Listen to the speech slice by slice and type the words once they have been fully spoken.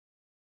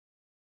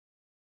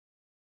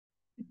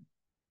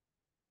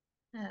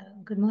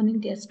Good morning,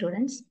 dear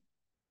students.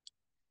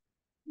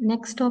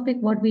 Next topic,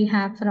 what we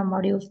have from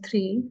module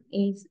 3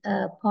 is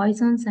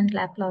Poissons and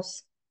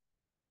Laplace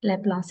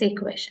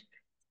equation.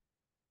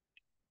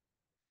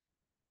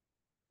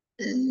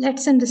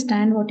 Let's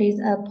understand what is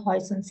a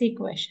Poissons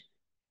equation.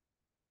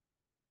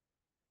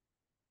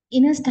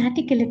 In a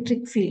static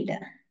electric field,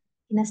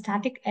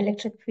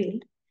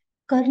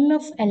 curl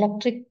of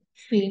electric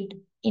field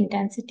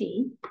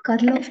intensity,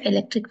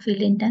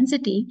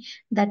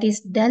 that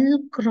is del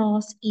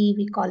cross E,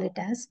 we call it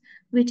as,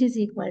 which is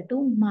equal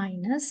to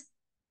minus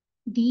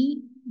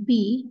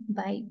dB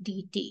by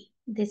dt.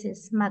 This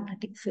is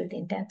magnetic field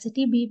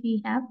intensity B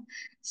we have.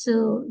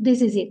 So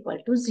this is equal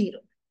to 0.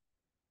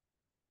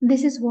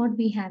 This is what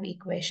we have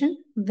equation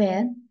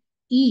where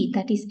E,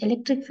 that is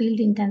electric field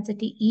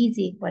intensity, is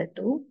equal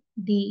to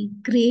the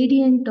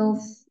gradient of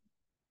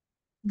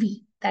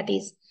V, that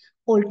is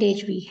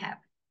voltage we have.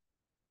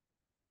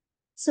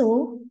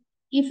 So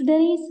if there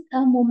is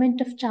a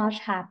moment of charge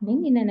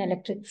happening in an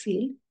electric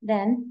field,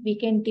 then we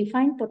can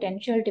define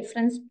potential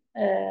difference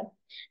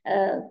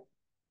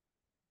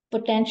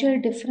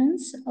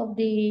of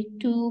the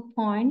 2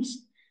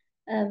 points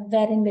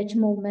wherein which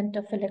movement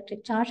of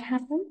electric charge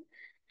happen.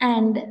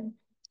 And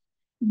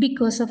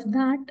because of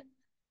that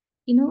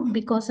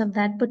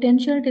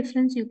potential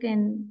difference, you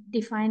can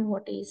define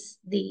what is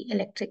the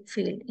electric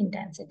field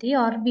intensity,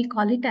 or we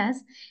call it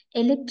as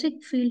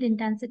electric field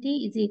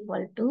intensity is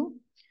equal to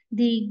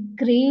the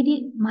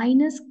gradient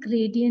minus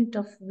gradient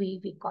of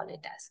V, we call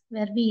it as,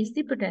 where V is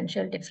the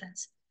potential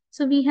difference.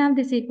 So we have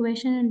this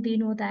equation and we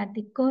know that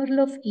the curl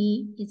of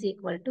E is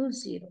equal to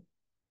 0.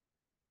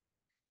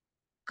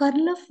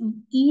 Curl of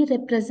E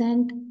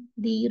represent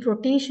the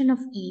rotation of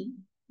E.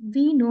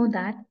 We know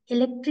that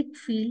electric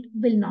field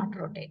will not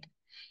rotate.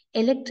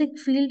 Electric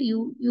field,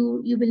 you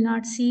will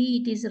not see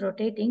it is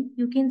rotating.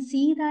 You can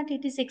see that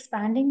it is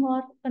expanding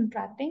or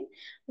contracting,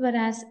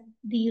 whereas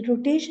the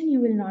rotation you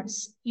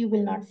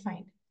will not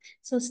find.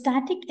 So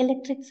static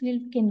electric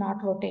field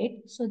cannot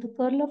rotate. So the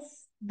curl of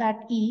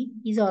that E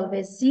is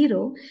always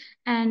 0,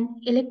 and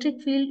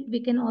electric field we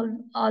can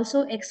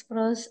also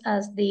express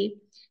as the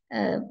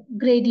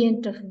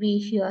gradient of V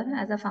here,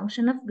 as a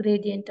function of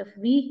gradient of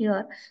V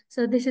here.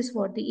 So this is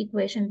what the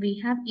equation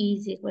we have, E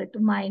is equal to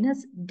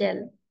minus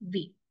del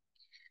V.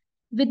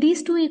 With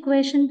these two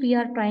equations, we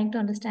are trying to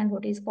understand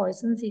what is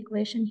Poisson's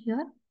equation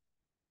here.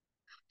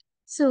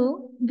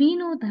 So we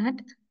know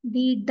that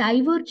the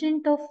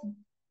divergent of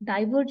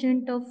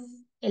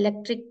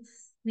electric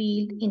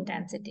field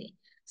intensity,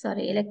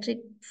 electric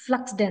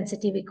flux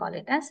density, we call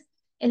it as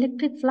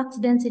electric flux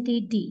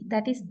density D,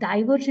 that is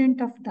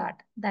divergent of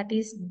that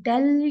is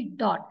del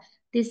dot.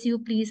 This you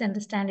please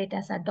understand it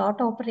as a dot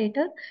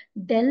operator,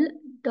 del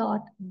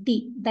dot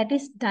D, that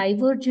is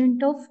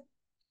divergent of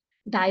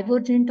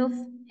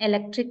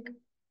electric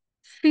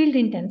field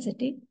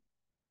intensity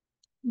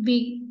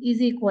V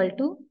is equal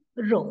to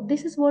rho.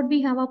 This is what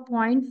we have, a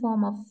point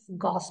form of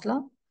Gauss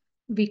law.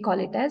 We call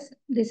it as,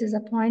 this is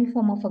a point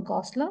form of a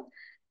Gauss law.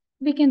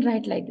 We can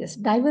write like this: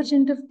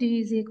 divergent of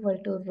D is equal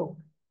to rho,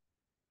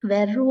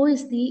 where rho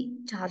is the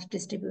charge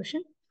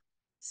distribution.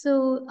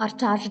 So our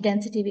charge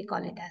density we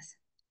call it as.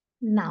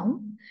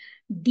 Now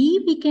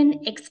D we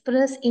can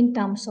express in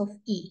terms of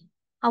E.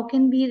 How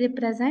can we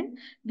represent?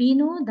 We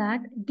know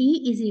that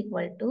D is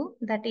equal to,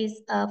 that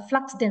is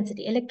flux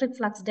density, electric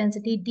flux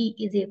density D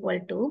is equal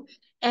to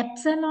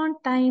epsilon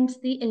times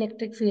the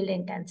electric field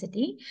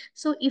intensity.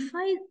 So if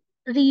I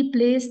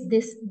replace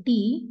this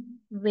D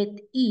with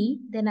E,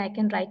 then I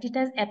can write it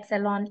as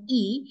epsilon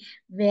E,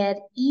 where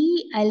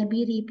E I'll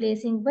be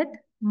replacing with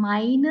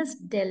minus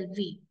del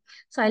V.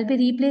 So I'll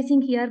be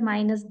replacing here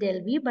minus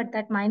del V, but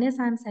that minus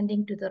I'm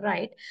sending to the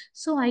right.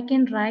 So I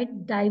can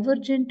write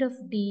divergent of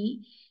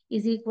D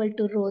is equal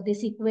to rho.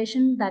 This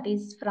equation, that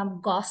is from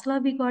Gauss law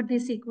we got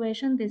this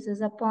equation. This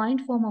is a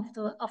point form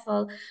of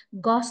a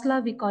Gauss law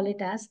we call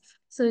it as.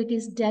 So it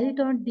is del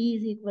dot D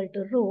is equal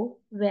to rho,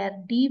 where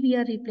D we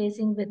are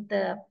replacing with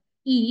the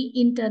E,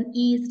 in turn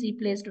E is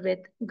replaced with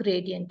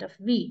gradient of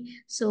V.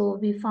 So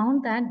we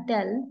found that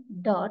del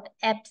dot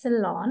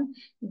epsilon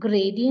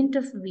gradient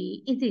of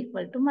V is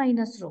equal to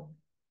minus rho.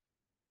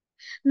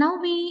 Now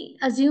we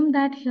assume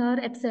that here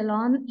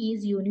epsilon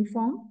is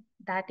uniform,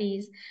 that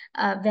is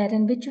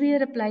wherein which we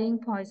are applying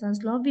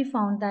Poisson's law. We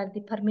found that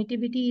the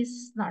permittivity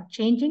is not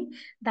changing.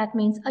 That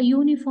means a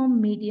uniform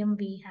medium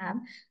we have.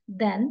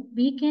 Then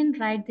we can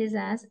write this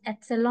as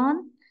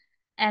epsilon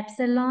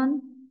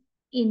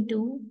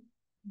into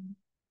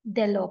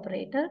del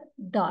operator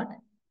dot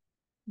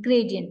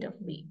gradient of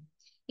V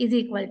is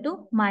equal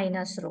to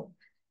minus rho.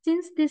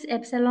 Since this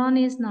epsilon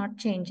is not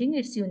changing,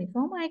 it's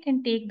uniform, I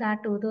can take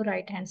that to the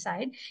right hand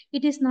side.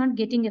 It is not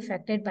getting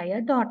affected by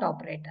a dot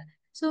operator.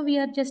 So we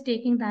are just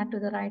taking that to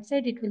the right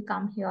side. It will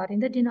come here in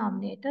the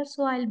denominator.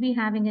 So I'll be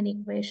having an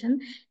equation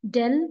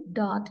del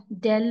dot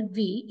del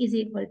V is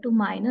equal to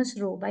minus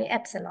rho by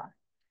epsilon.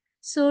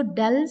 So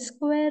del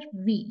square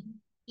V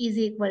is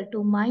equal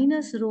to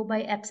minus rho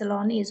by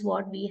epsilon is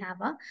what we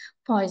have a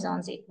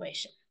Poisson's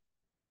equation.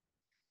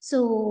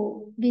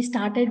 So we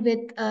started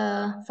with,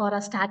 for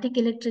a static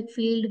electric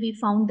field, we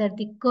found that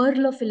the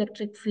curl of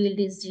electric field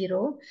is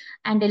 0,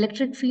 and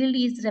electric field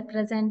is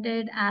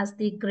represented as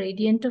the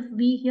gradient of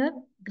V here,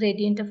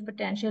 gradient of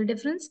potential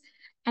difference.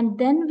 And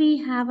then we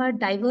have a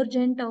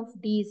divergent of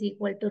D is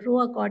equal to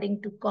rho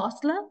according to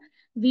Gauss law.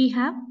 We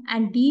have,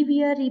 and D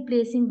we are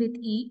replacing with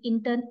E,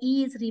 in turn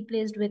E is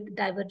replaced with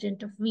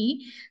divergent of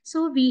V.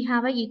 So we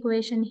have an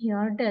equation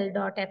here, del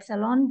dot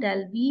epsilon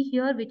del V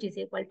here, which is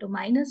equal to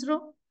minus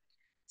rho.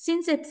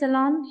 Since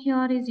epsilon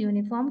here is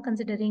uniform,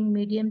 considering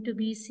medium to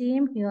be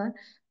same here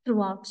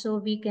throughout, so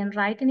we can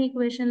write an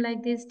equation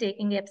like this,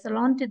 taking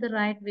epsilon to the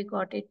right, we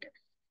got it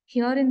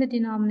here in the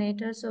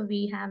denominator. So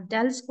we have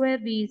del square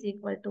V is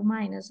equal to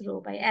minus rho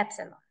by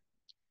epsilon.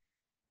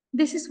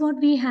 This is what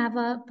we have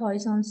a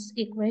Poisson's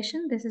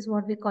equation. This is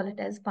what we call it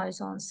as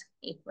Poisson's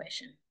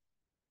equation.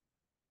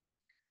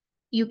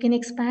 You can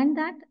expand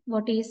that.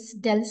 What is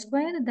del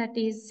square? That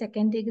is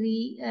second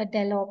degree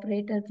del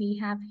operator we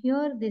have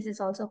here. This is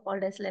also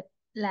called as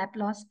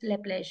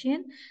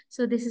Laplacian.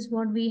 So this is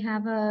what we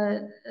have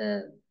a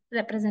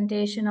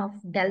representation of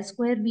del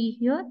square V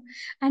here.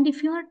 And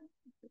if you are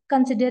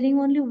considering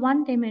only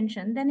one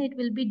dimension, then it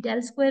will be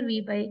del square V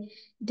by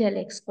del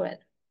x square.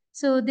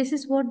 So this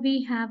is what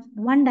we have,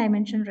 one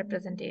dimension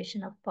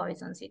representation of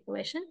Poisson's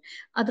equation.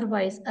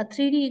 Otherwise, a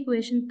 3D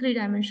equation,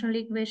 three-dimensional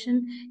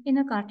equation in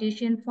a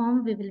Cartesian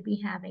form, we will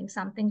be having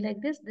something like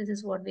this. This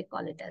is what we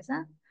call it as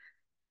a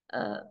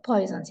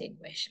Poisson's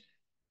equation.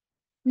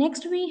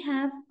 Next, we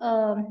have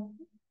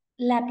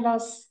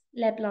Laplace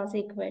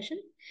equation.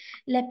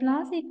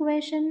 Laplace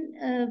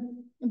equation,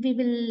 we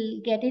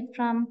will get it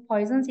from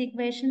Poisson's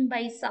equation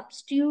by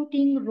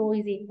substituting rho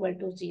is equal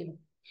to 0.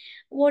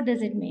 What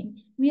does it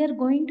mean? We are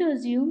going to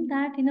assume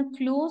that in a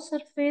closed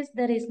surface,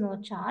 there is no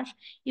charge.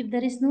 If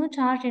there is no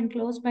charge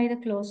enclosed by the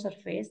closed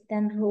surface,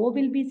 then rho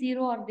will be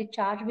 0 or the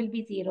charge will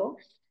be 0.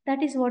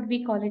 That is what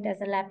we call it as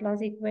a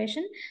Laplace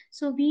equation.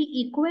 So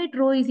we equate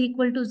rho is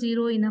equal to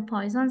 0 in a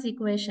Poisson's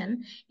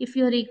equation. If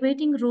you are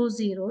equating rho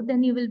 0,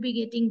 then you will be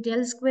getting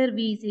del square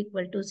V is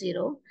equal to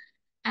 0.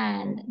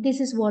 And this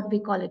is what we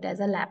call it as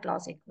a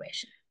Laplace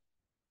equation.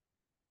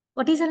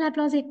 What is a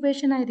Laplace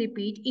equation? I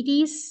repeat, it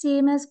is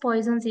same as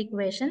Poisson's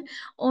equation,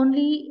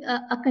 only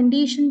a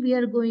condition we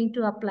are going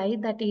to apply,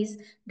 that is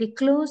the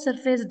closed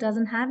surface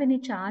doesn't have any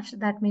charge.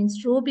 That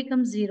means rho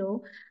becomes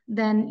 0.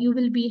 Then you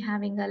will be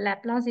having a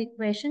Laplace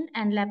equation,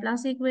 and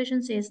Laplace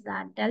equation says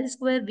that del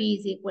square V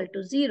is equal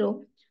to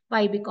 0.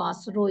 Why?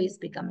 Because rho is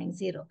becoming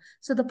 0.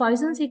 So the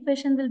Poisson's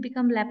equation will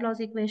become Laplace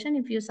equation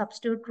if you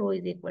substitute rho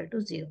is equal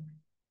to 0.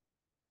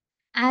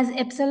 As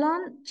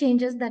epsilon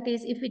changes, that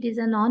is, if it is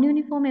a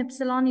non-uniform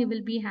epsilon, you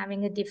will be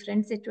having a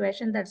different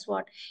situation. That's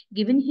what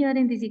given here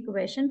in this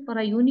equation. For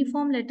a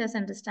uniform, let us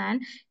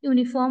understand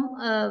uniform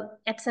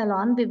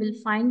epsilon, we will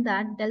find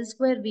that del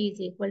square V is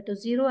equal to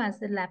 0 as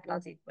the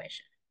Laplace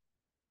equation.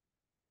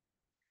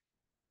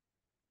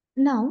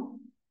 Now,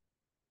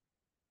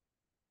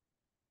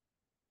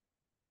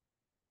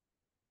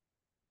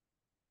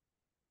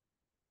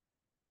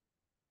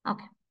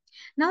 okay.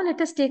 Now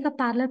let us take a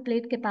parallel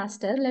plate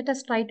capacitor. Let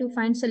us try to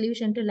find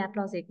solution to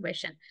Laplace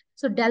equation.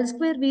 So del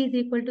square V is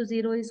equal to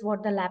 0 is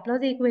what the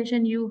Laplace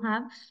equation you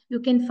have. You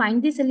can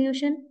find the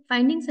solution.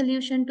 Finding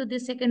solution to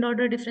this second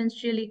order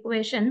differential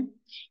equation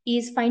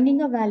is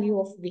finding a value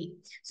of V.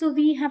 So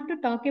we have to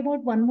talk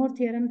about one more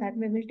theorem that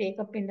we will take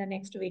up in the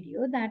next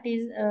video. That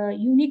is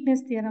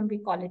uniqueness theorem, we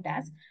call it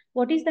as.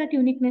 What is that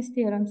uniqueness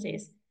theorem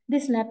says?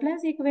 This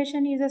Laplace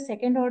equation is a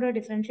second order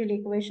differential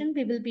equation.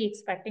 We will be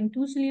expecting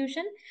two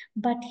solutions.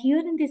 But here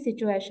in this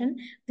situation,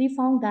 we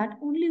found that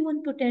only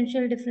one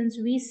potential difference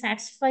V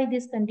satisfy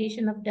this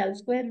condition of del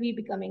square V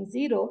becoming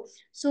 0.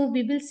 So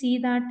we will see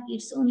that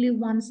it's only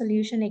one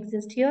solution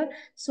exists here.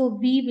 So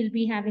we will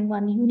be having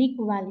one unique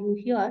value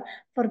here.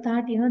 For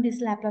that, this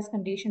Laplace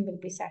condition will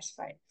be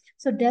satisfied.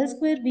 So del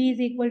square V is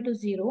equal to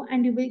 0,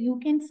 and you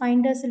can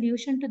find a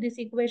solution to this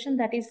equation,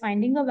 that is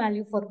finding a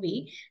value for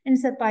V. And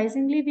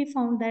surprisingly, we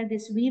found that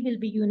this V will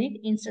be unique.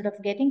 Instead of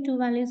getting two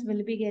values,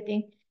 we'll be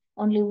getting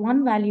only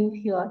one value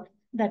here.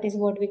 That is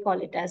what we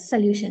call it as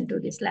solution to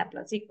this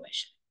Laplace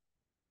equation.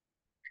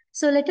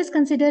 So let us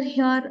consider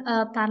here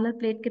a parallel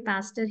plate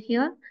capacitor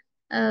here.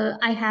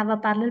 I have a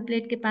parallel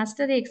plate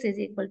capacitor, X is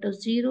equal to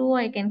 0.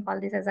 I can call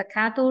this as a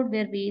cathode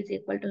where V is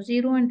equal to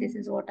 0. And this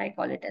is what I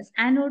call it as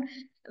anode,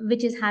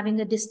 which is having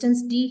a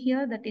distance D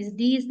here. That is,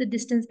 D is the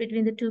distance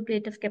between the two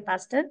plates of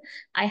capacitor.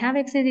 I have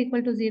X is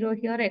equal to 0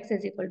 here, X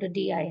is equal to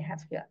D I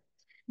have here.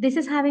 This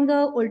is having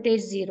a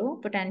voltage 0,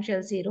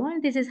 potential 0,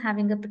 and this is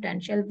having a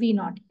potential V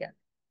naught here.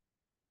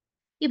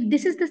 If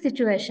this is the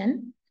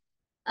situation,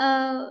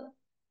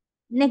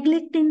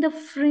 neglecting the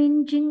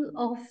fringing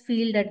of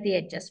field at the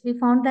edges, we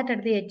found that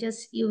at the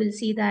edges you will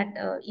see that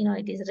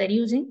it is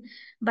reducing,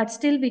 but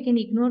still we can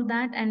ignore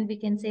that and we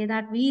can say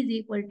that V is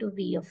equal to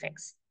V of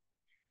X.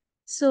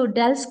 So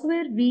del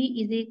square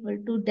V is equal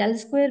to del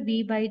square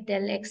V by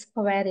del X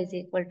square is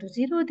equal to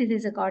 0. This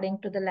is according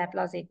to the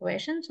Laplace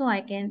equation. So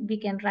we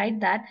can write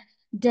that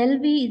del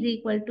V is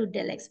equal to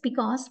del X,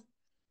 because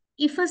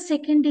If a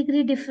second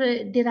degree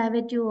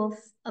derivative of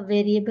a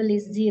variable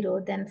is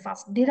 0, then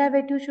first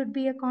derivative should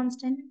be a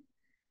constant.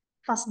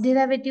 First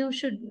derivative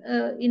should,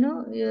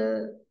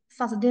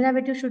 first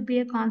derivative should be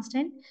a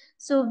constant.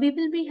 So we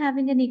will be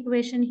having an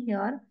equation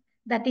here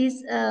that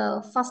is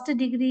first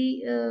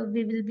degree,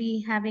 we will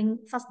be having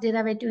first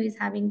derivative is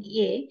having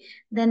a,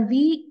 then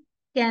v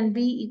can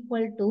be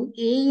equal to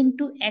a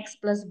into x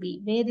plus b,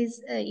 where is,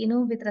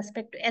 with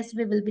respect to s,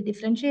 we will be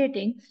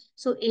differentiating.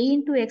 So a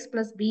into x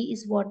plus b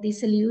is what the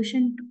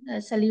solution,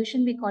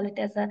 we call it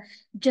as a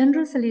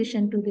general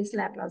solution to this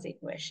Laplace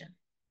equation.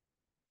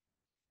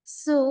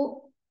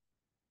 So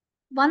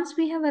once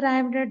we have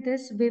arrived at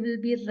this, we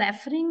will be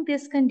referring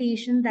this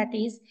condition, that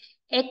is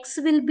x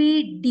will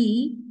be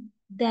d,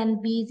 then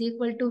v is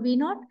equal to v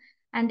naught,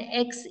 and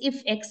x,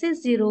 if x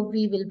is 0,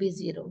 v will be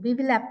 0. We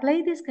will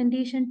apply this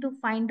condition to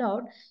find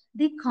out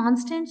the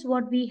constants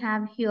what we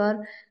have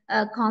here,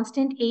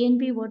 constant a and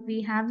b what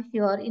we have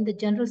here in the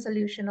general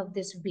solution of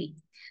this v.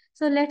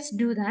 So let's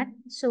do that.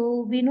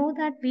 So we know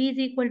that v is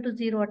equal to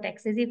 0 at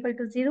x is equal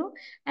to 0.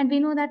 And we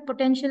know that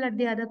potential at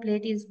the other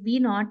plate is V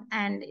naught,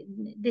 and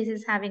this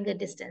is having a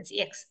distance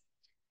x.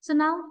 So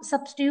now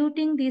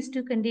substituting these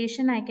two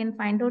conditions, I can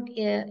find out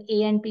a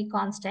and b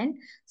constant.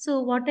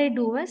 So what I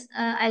do is,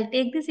 I'll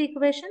take this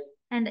equation,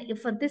 and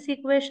if for this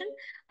equation,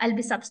 I'll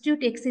be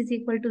substitute x is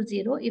equal to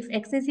 0. If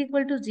x is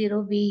equal to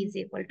 0, v is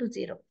equal to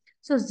 0.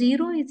 So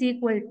 0 is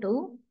equal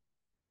to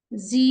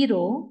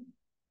 0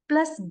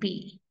 plus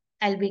b,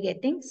 I'll be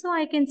getting. So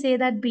I can say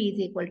that b is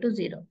equal to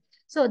 0.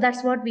 So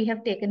that's what we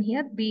have taken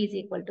here, b is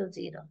equal to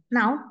 0.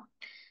 Now,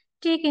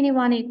 take any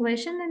one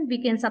equation and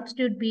we can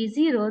substitute b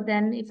 0.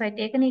 Then if I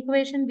take an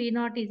equation, b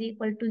naught is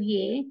equal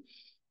to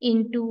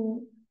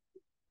into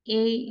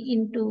a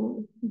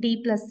into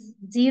d plus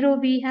 0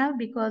 we have,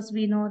 because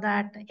we know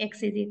that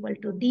x is equal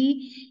to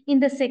d in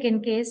the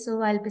second case.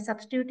 So I'll be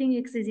substituting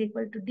x is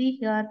equal to d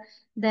here.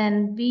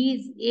 Then a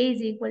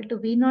is equal to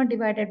v naught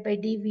divided by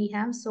d we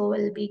have. So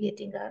we'll be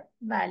getting a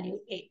value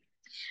a.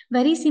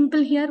 Very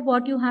simple here.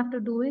 What you have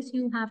to do is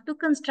you have to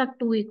construct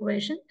two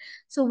equations.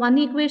 So one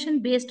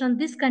equation based on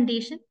this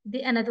condition,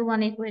 the another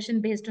one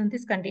equation based on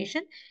this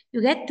condition.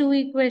 You get two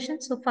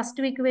equations. So first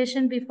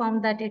equation, we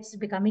found that it's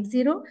becoming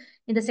 0.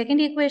 In the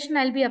second equation,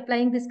 I'll be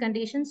applying this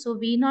condition. So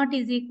v naught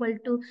is equal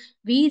to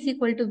v is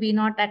equal to v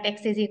naught at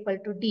x is equal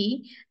to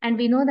d. And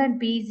we know that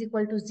b is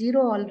equal to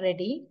 0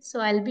 already. So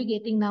I'll be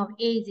getting now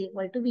a is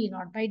equal to v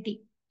naught by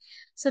d.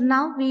 So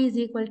now v is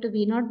equal to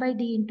v naught by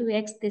d into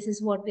x. This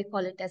is what we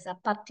call it as a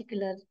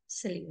particular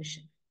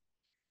solution.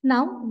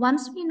 Now,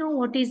 once we know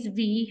what is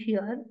v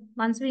here,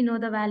 once we know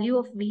the value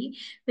of v,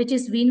 which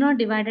is v naught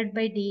divided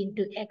by d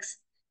into x,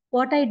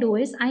 what I do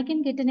is I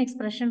can get an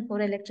expression for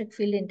electric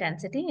field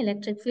intensity.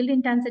 Electric field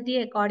intensity,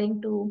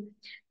 according to,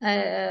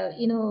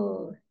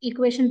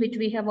 equation which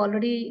we have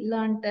already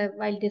learned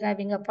while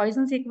deriving a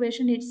Poisson's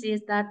equation, it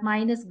says that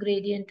minus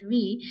gradient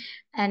v,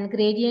 and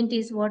gradient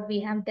is what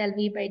we have del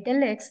v by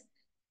del x.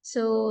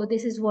 So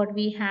this is what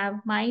we have,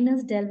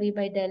 minus del v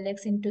by del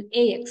x into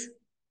ax,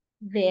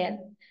 where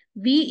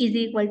v is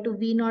equal to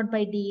v naught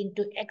by d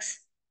into x.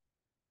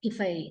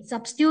 If I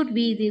substitute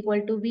v is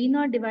equal to v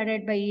naught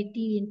divided by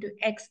d into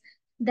x,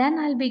 then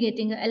I'll be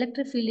getting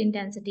electric field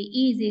intensity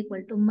E is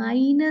equal to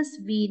minus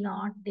v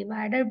naught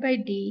divided by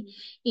d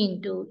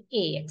into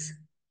ax.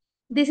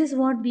 This is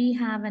what we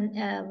have an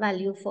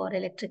value for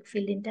electric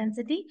field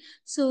intensity.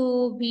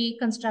 So we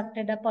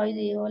constructed a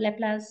Poisson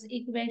Laplace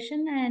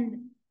equation,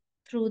 and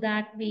through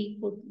that we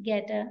could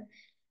get a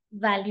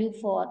value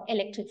for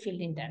electric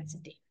field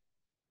intensity.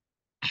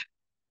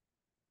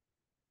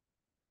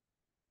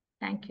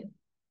 Thank you.